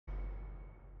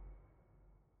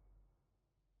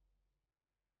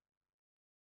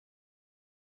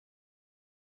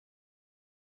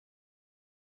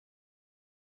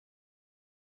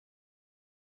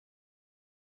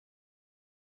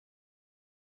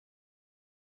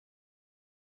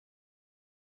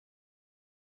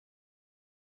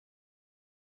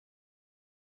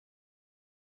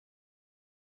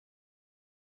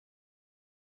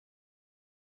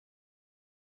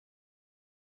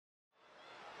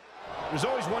There's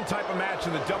always one type of match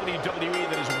in the WWE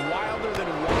that is wilder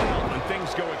than wild when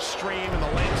things go extreme and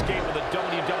the landscape of the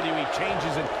WWE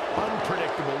changes in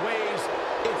unpredictable ways.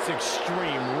 It's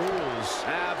Extreme Rules.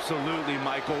 Absolutely,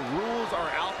 Michael. Rules are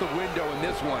out the window in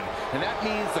this one, and that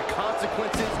means the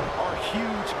consequences are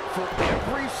huge for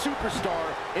every superstar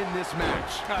in this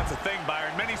match. That's the thing,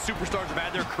 Byron. Many superstars have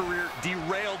had their career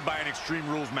derailed by an Extreme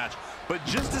Rules match, but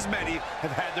just as many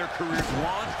have had their careers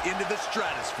launched into the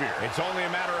stratosphere. It's only a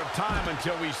matter of time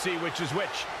until we see which is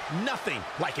which. Nothing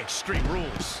like Extreme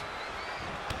Rules.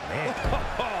 Man.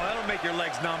 Oh, that'll make your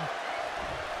legs numb.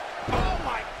 Oh,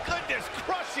 my goodness,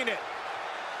 crushing it.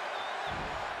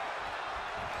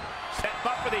 Set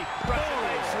up for the Russian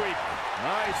leg sweep.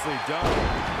 Nicely done.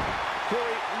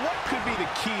 Corey, what could be the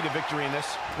key to victory in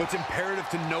this? It's imperative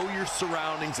to know your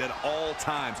surroundings at all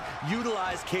times.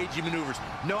 Utilize cagey maneuvers.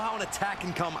 Know how an attack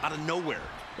can come out of nowhere.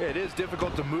 It is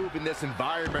difficult to move in this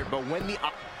environment, but when the...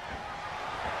 Oh,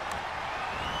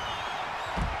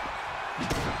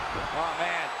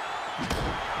 man.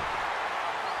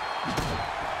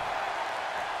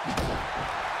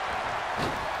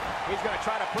 He's going to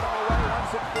try to put him away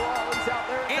once and for all. He's out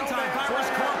there. Antivirus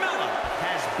Carmella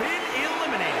has been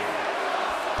eliminated.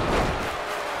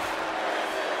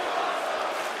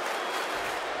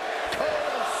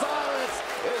 Total silence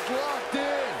is locked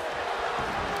in.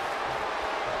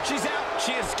 She's out.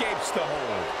 She escapes the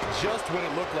hold. Just when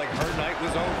it looked like her night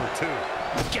was over, too.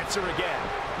 Gets her again.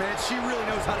 Man, she really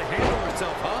knows how to handle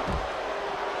herself, huh?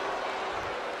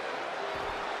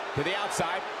 To the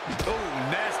outside. Oh,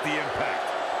 nasty impact.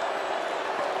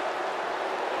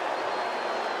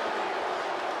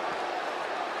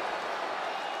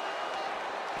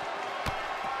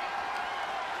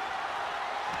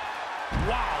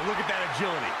 Wow, look at that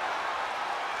agility.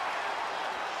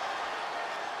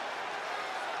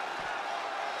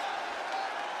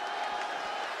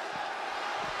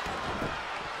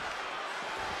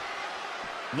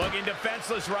 Looking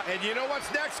defenseless, right? And you know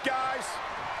what's next, guys?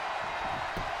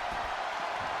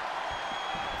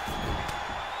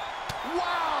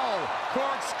 Wow!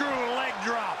 Corkscrew leg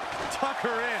drop. Tuck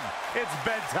her in. It's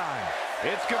bedtime.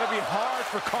 It's going to be hard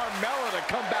for Carmella to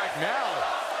come back now.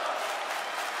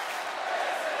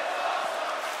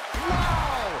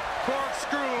 Wow!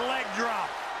 Corkscrew leg drop.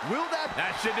 Will that...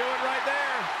 That should do it right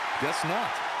there. Guess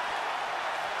not.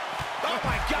 Oh,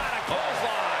 my God, a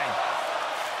clothesline.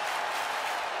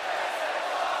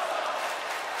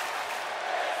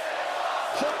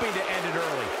 Hoping to end it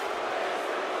early.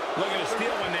 Looking to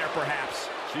steal one there, perhaps.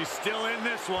 She's still in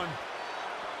this one.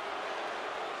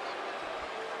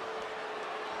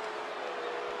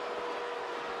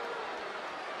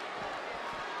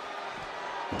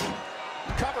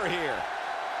 Cover here.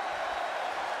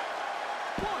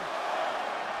 1,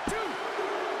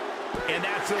 2. And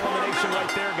that's elimination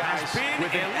right there, guys.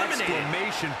 With an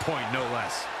exclamation point, no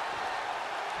less.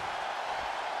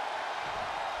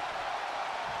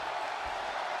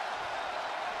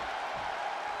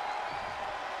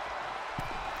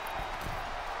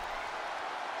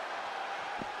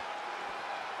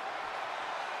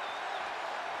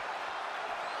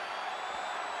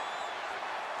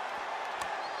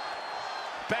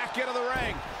 Back into the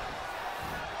ring.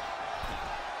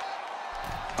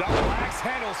 Double axe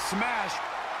handle smash.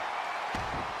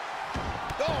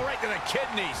 Oh, right to the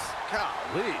kidneys.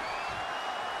 Golly.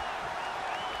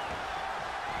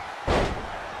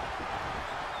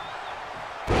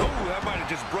 Oh, that might have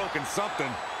just broken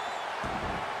something.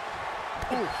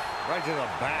 Ooh, right to the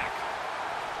back.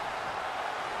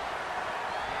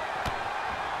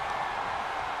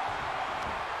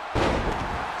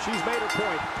 She's made her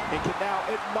point and can now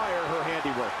admire her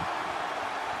handiwork.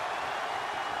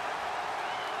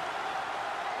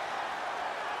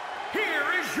 Here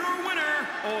is your winner,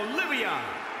 Olivia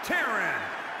Taryn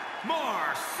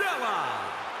Marcella.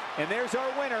 And there's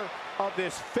our winner of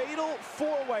this fatal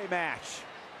four-way match.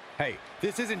 Hey,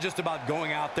 this isn't just about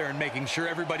going out there and making sure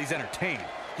everybody's entertained.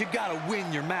 You gotta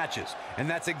win your matches, and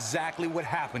that's exactly what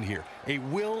happened here. A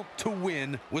will to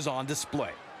win was on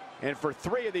display. And for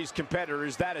three of these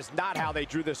competitors, that is not how they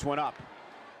drew this one up.